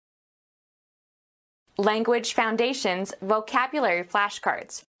Language Foundations Vocabulary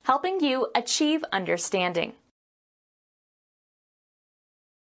Flashcards, helping you achieve understanding.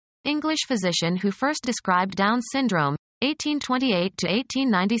 English physician who first described Down syndrome, 1828 to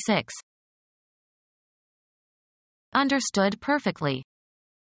 1896. Understood perfectly.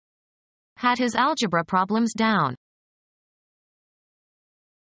 Had his algebra problems down.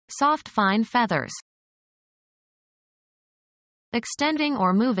 Soft fine feathers. Extending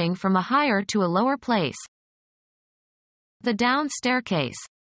or moving from a higher to a lower place. The down staircase.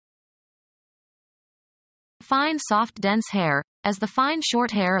 Fine soft dense hair, as the fine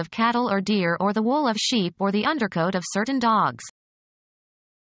short hair of cattle or deer or the wool of sheep or the undercoat of certain dogs.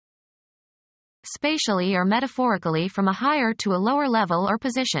 Spatially or metaphorically from a higher to a lower level or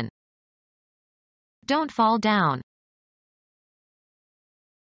position. Don't fall down.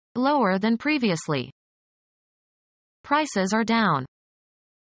 Lower than previously. Prices are down.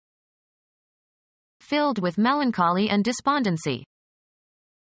 Filled with melancholy and despondency.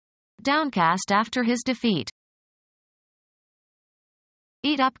 Downcast after his defeat.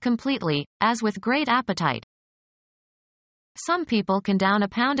 Eat up completely, as with great appetite. Some people can down a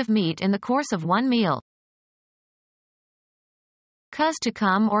pound of meat in the course of one meal. Cuz to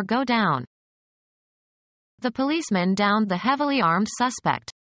come or go down. The policeman downed the heavily armed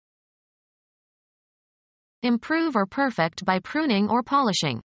suspect. Improve or perfect by pruning or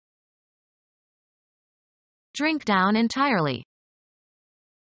polishing. Drink down entirely.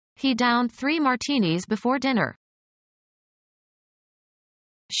 He downed 3 martinis before dinner.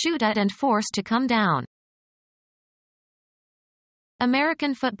 Shoot at and force to come down.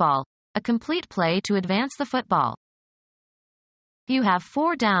 American football, a complete play to advance the football. You have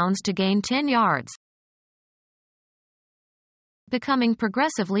 4 downs to gain 10 yards. Becoming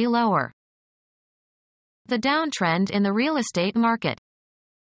progressively lower. The downtrend in the real estate market.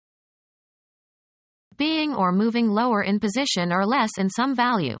 Being or moving lower in position or less in some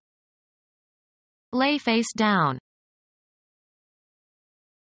value. Lay face down.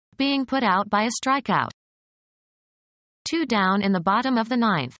 Being put out by a strikeout. 2 down in the bottom of the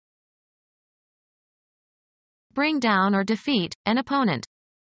 9th. Bring down or defeat an opponent.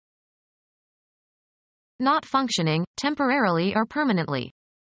 Not functioning, temporarily or permanently.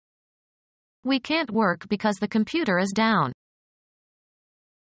 We can't work because the computer is down.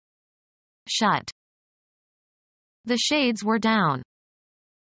 Shut. The shades were down.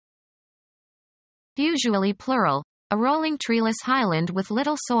 Usually plural, a rolling treeless highland with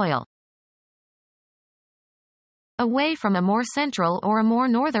little soil. Away from a more central or a more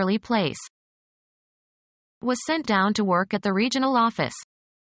northerly place. Was sent down to work at the regional office.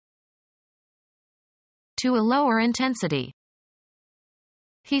 To a lower intensity.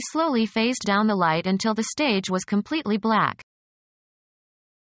 He slowly phased down the light until the stage was completely black.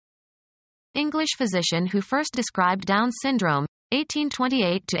 English physician who first described Down syndrome,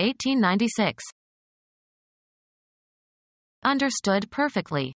 1828 to 1896. Understood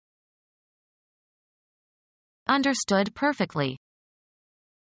perfectly. Understood perfectly.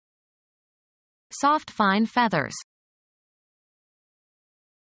 Soft fine feathers.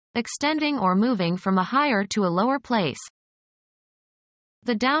 Extending or moving from a higher to a lower place.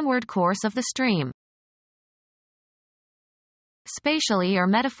 The downward course of the stream. Spatially or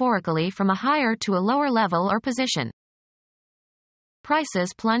metaphorically from a higher to a lower level or position.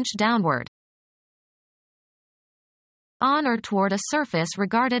 Prices plunged downward. On or toward a surface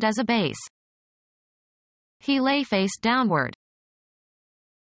regarded as a base. He lay face downward.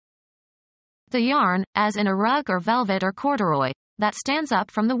 The yarn, as in a rug or velvet or corduroy, that stands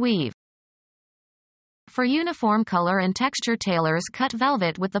up from the weave. For uniform color and texture, tailors cut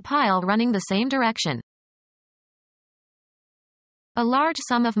velvet with the pile running the same direction. A large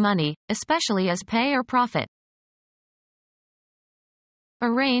sum of money, especially as pay or profit.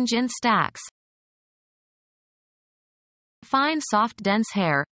 Arrange in stacks. Fine soft dense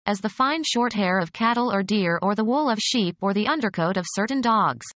hair, as the fine short hair of cattle or deer or the wool of sheep or the undercoat of certain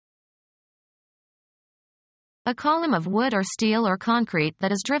dogs. A column of wood or steel or concrete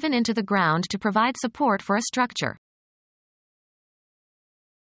that is driven into the ground to provide support for a structure.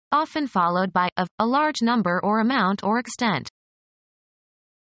 Often followed by a large number or amount or extent.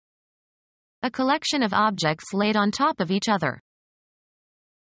 A collection of objects laid on top of each other.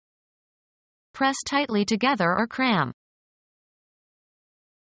 Press tightly together or cram.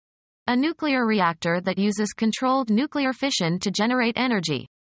 A nuclear reactor that uses controlled nuclear fission to generate energy.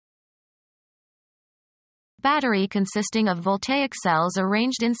 Battery consisting of voltaic cells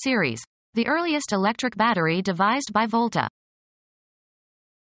arranged in series, the earliest electric battery devised by Volta.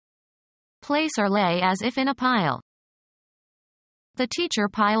 Place or lay as if in a pile. The teacher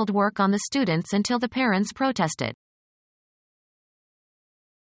piled work on the students until the parents protested.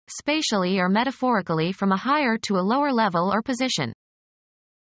 Spatially or metaphorically from a higher to a lower level or position.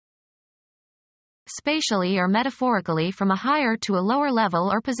 Spatially or metaphorically from a higher to a lower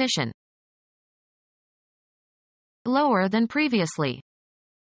level or position. Lower than previously.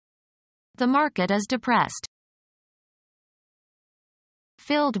 The market is depressed.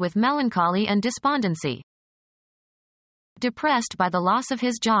 Filled with melancholy and despondency. Depressed by the loss of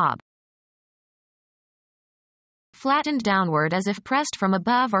his job. Flattened downward as if pressed from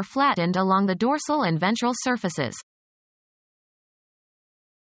above or flattened along the dorsal and ventral surfaces.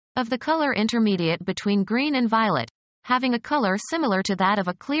 Of the color intermediate between green and violet, having a color similar to that of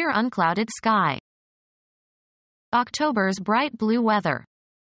a clear unclouded sky. October's bright blue weather.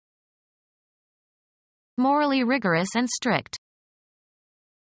 Morally rigorous and strict.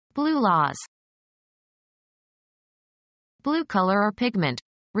 Blue laws. Blue color or pigment,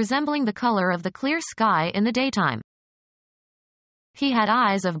 resembling the color of the clear sky in the daytime. He had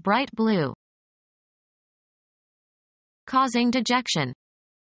eyes of bright blue. Causing dejection.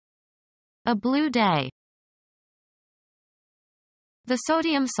 A blue day. The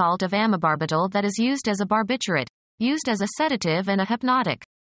sodium salt of amibarbital that is used as a barbiturate, used as a sedative and a hypnotic.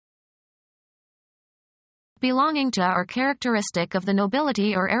 Belonging to or characteristic of the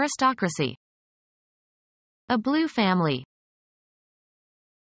nobility or aristocracy. A blue family.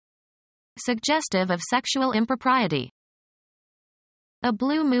 Suggestive of sexual impropriety. A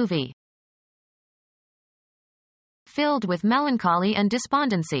blue movie. Filled with melancholy and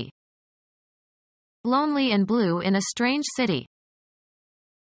despondency. Lonely and blue in a strange city.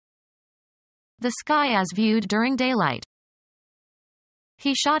 The sky as viewed during daylight.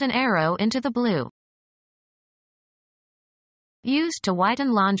 He shot an arrow into the blue. Used to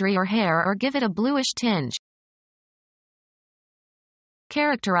whiten laundry or hair or give it a bluish tinge.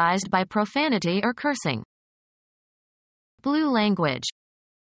 Characterized by profanity or cursing. Blue language.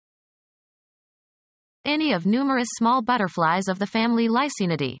 Any of numerous small butterflies of the family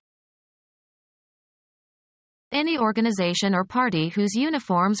Lycaenidae. Any organization or party whose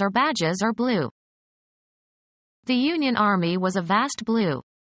uniforms or badges are blue. The Union Army was a vast blue.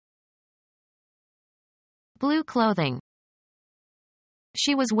 Blue clothing.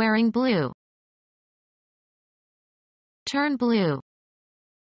 She was wearing blue. Turn blue.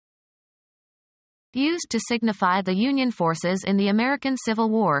 Used to signify the Union forces in the American Civil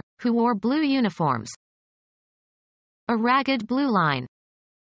War, who wore blue uniforms. A ragged blue line.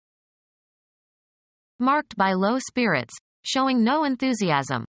 Marked by low spirits, showing no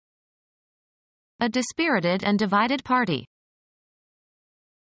enthusiasm. A dispirited and divided party.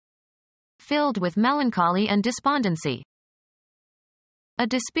 Filled with melancholy and despondency. A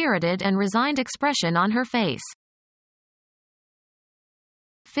dispirited and resigned expression on her face.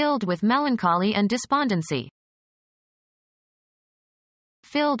 Filled with melancholy and despondency.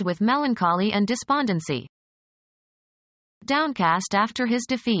 Filled with melancholy and despondency. Downcast after his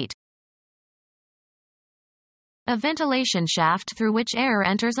defeat. A ventilation shaft through which air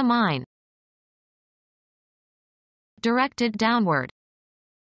enters a mine. Directed downward.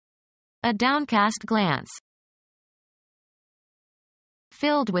 A downcast glance.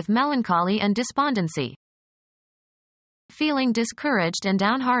 Filled with melancholy and despondency. Feeling discouraged and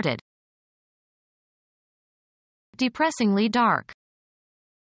downhearted. Depressingly dark.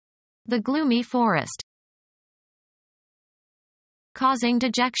 The gloomy forest. Causing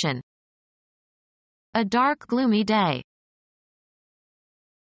dejection. A dark gloomy day.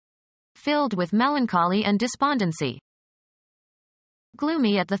 Filled with melancholy and despondency.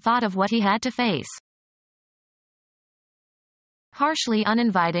 Gloomy at the thought of what he had to face. Harshly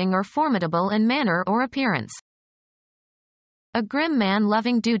uninviting or formidable in manner or appearance. A grim man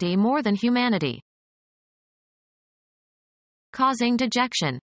loving duty more than humanity. Causing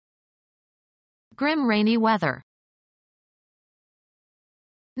dejection. Grim rainy weather.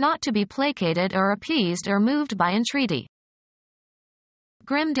 Not to be placated or appeased or moved by entreaty.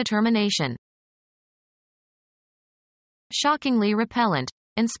 Grim determination. Shockingly repellent,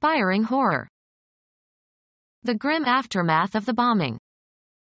 inspiring horror. The grim aftermath of the bombing.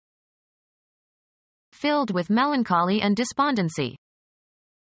 Filled with melancholy and despondency.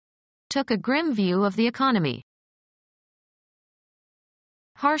 Took a grim view of the economy.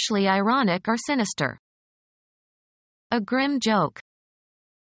 Harshly ironic or sinister. A grim joke.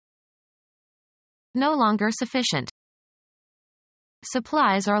 No longer sufficient.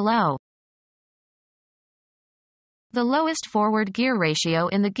 Supplies are low. The lowest forward gear ratio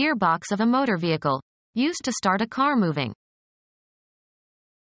in the gearbox of a motor vehicle, used to start a car moving.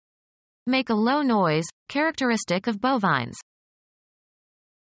 Make a low noise, characteristic of bovines.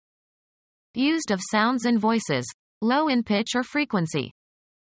 Used of sounds and voices, low in pitch or frequency.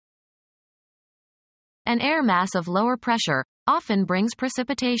 An air mass of lower pressure often brings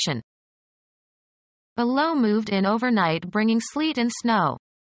precipitation. A low moved in overnight bringing sleet and snow.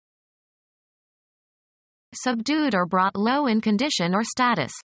 Subdued or brought low in condition or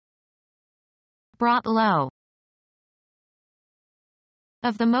status. Brought low.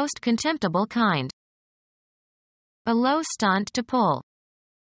 Of the most contemptible kind. A low stunt to pull.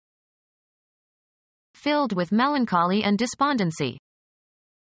 Filled with melancholy and despondency.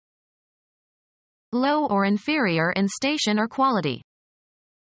 Low or inferior in station or quality.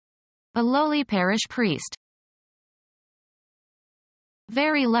 A lowly parish priest.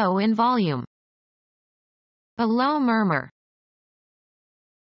 Very low in volume. A low murmur.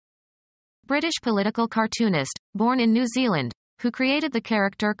 British political cartoonist, born in New Zealand, who created the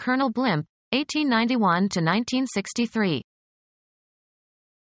character Colonel Blimp, 1891 to 1963.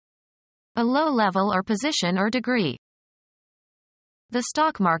 A low level or position or degree. The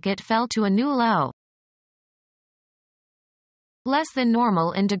stock market fell to a new low. Less than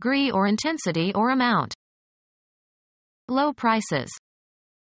normal in degree or intensity or amount. Low prices.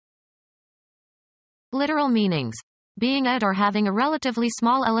 Literal meanings: being at or having a relatively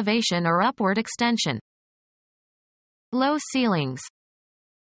small elevation or upward extension. Low ceilings.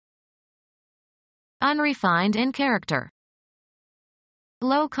 Unrefined in character.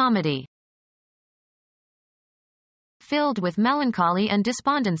 Low comedy. Filled with melancholy and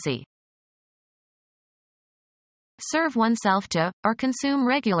despondency. Serve oneself to, or consume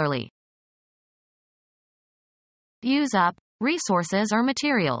regularly. Use up, resources or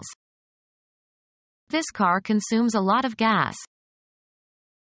materials. This car consumes a lot of gas.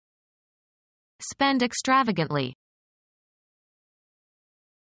 Spend extravagantly.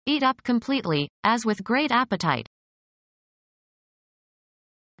 Eat up completely, as with great appetite.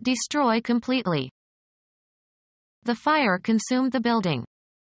 Destroy completely. The fire consumed the building.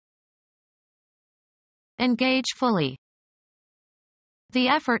 Engage fully. The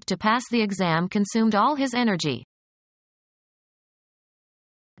effort to pass the exam consumed all his energy.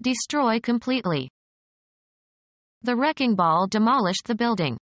 Destroy completely. The wrecking ball demolished the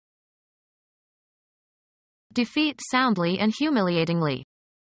building. Defeat soundly and humiliatingly.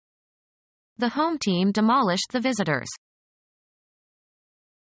 The home team demolished the visitors.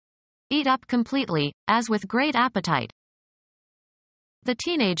 Eat up completely, as with great appetite. The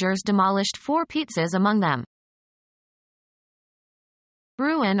teenagers demolished 4 pizzas among them.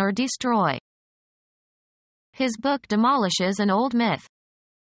 Ruin or destroy. His book demolishes an old myth.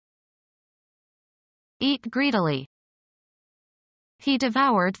 Eat greedily. He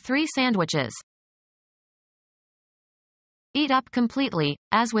devoured 3 sandwiches. Eat up completely,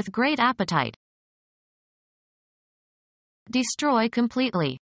 as with great appetite. Destroy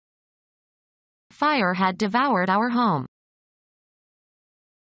completely. Fire had devoured our home.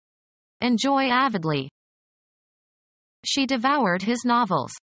 Enjoy avidly. She devoured his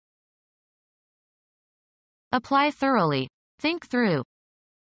novels. Apply thoroughly. Think through.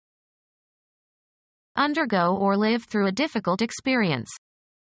 Undergo or live through a difficult experience.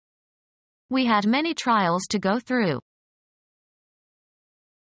 We had many trials to go through.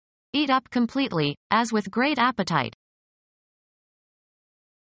 Eat up completely, as with great appetite.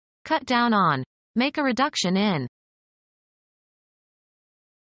 Cut down on. Make a reduction in.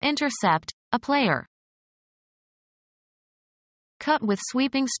 Intercept, a player. Cut with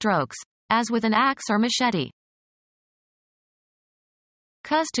sweeping strokes, as with an axe or machete.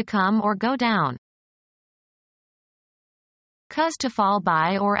 Cause to come or go down. Cause to fall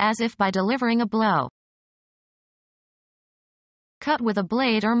by or as if by delivering a blow. Cut with a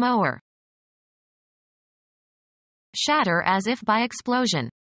blade or mower. Shatter as if by explosion.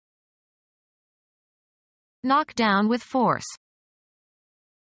 Knock down with force.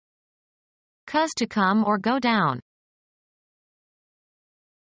 Cause to come or go down.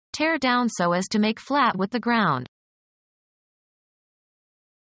 Tear down so as to make flat with the ground.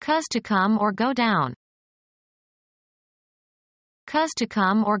 Cause to come or go down. Cause to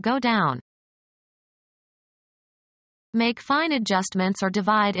come or go down. Make fine adjustments or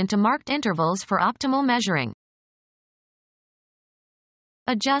divide into marked intervals for optimal measuring.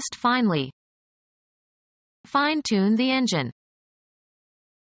 Adjust finely. Fine-tune the engine.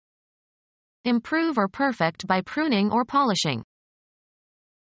 Improve or perfect by pruning or polishing.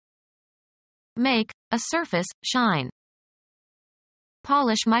 Make a surface shine.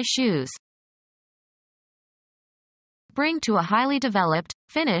 Polish my shoes. Bring to a highly developed,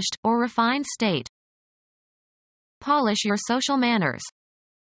 finished, or refined state. Polish your social manners.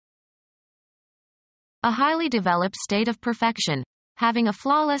 A highly developed state of perfection, having a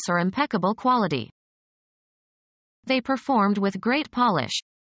flawless or impeccable quality. They performed with great polish.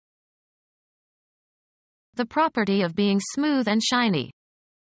 The property of being smooth and shiny.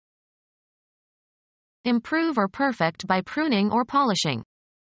 Improve or perfect by pruning or polishing.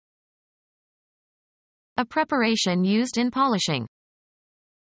 A preparation used in polishing.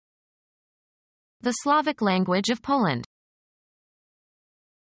 The Slavic language of Poland.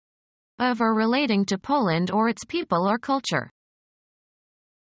 Of or relating to Poland or its people or culture.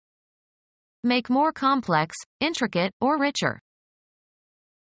 Make more complex, intricate, or richer.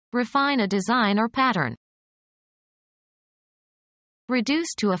 Refine a design or pattern.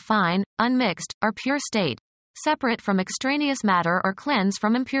 Reduce to a fine, unmixed, or pure state, separate from extraneous matter or cleanse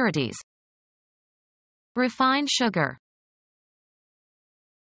from impurities. Refine sugar.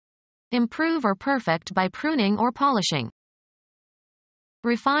 Improve or perfect by pruning or polishing.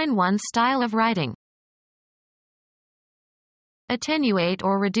 Refine one's style of writing. Attenuate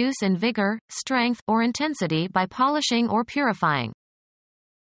or reduce in vigor, strength, or intensity by polishing or purifying.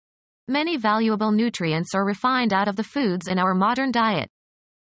 Many valuable nutrients are refined out of the foods in our modern diet.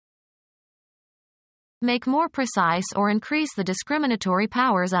 Make more precise or increase the discriminatory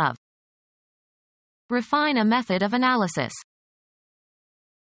powers of. Refine a method of analysis.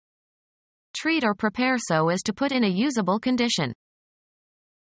 Treat or prepare so as to put in a usable condition.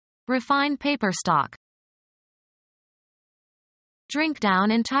 Refine paper stock. Drink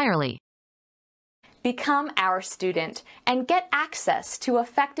down entirely. Become our student and get access to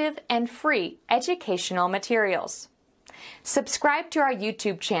effective and free educational materials. Subscribe to our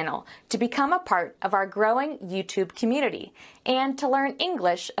YouTube channel to become a part of our growing YouTube community and to learn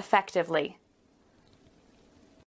English effectively.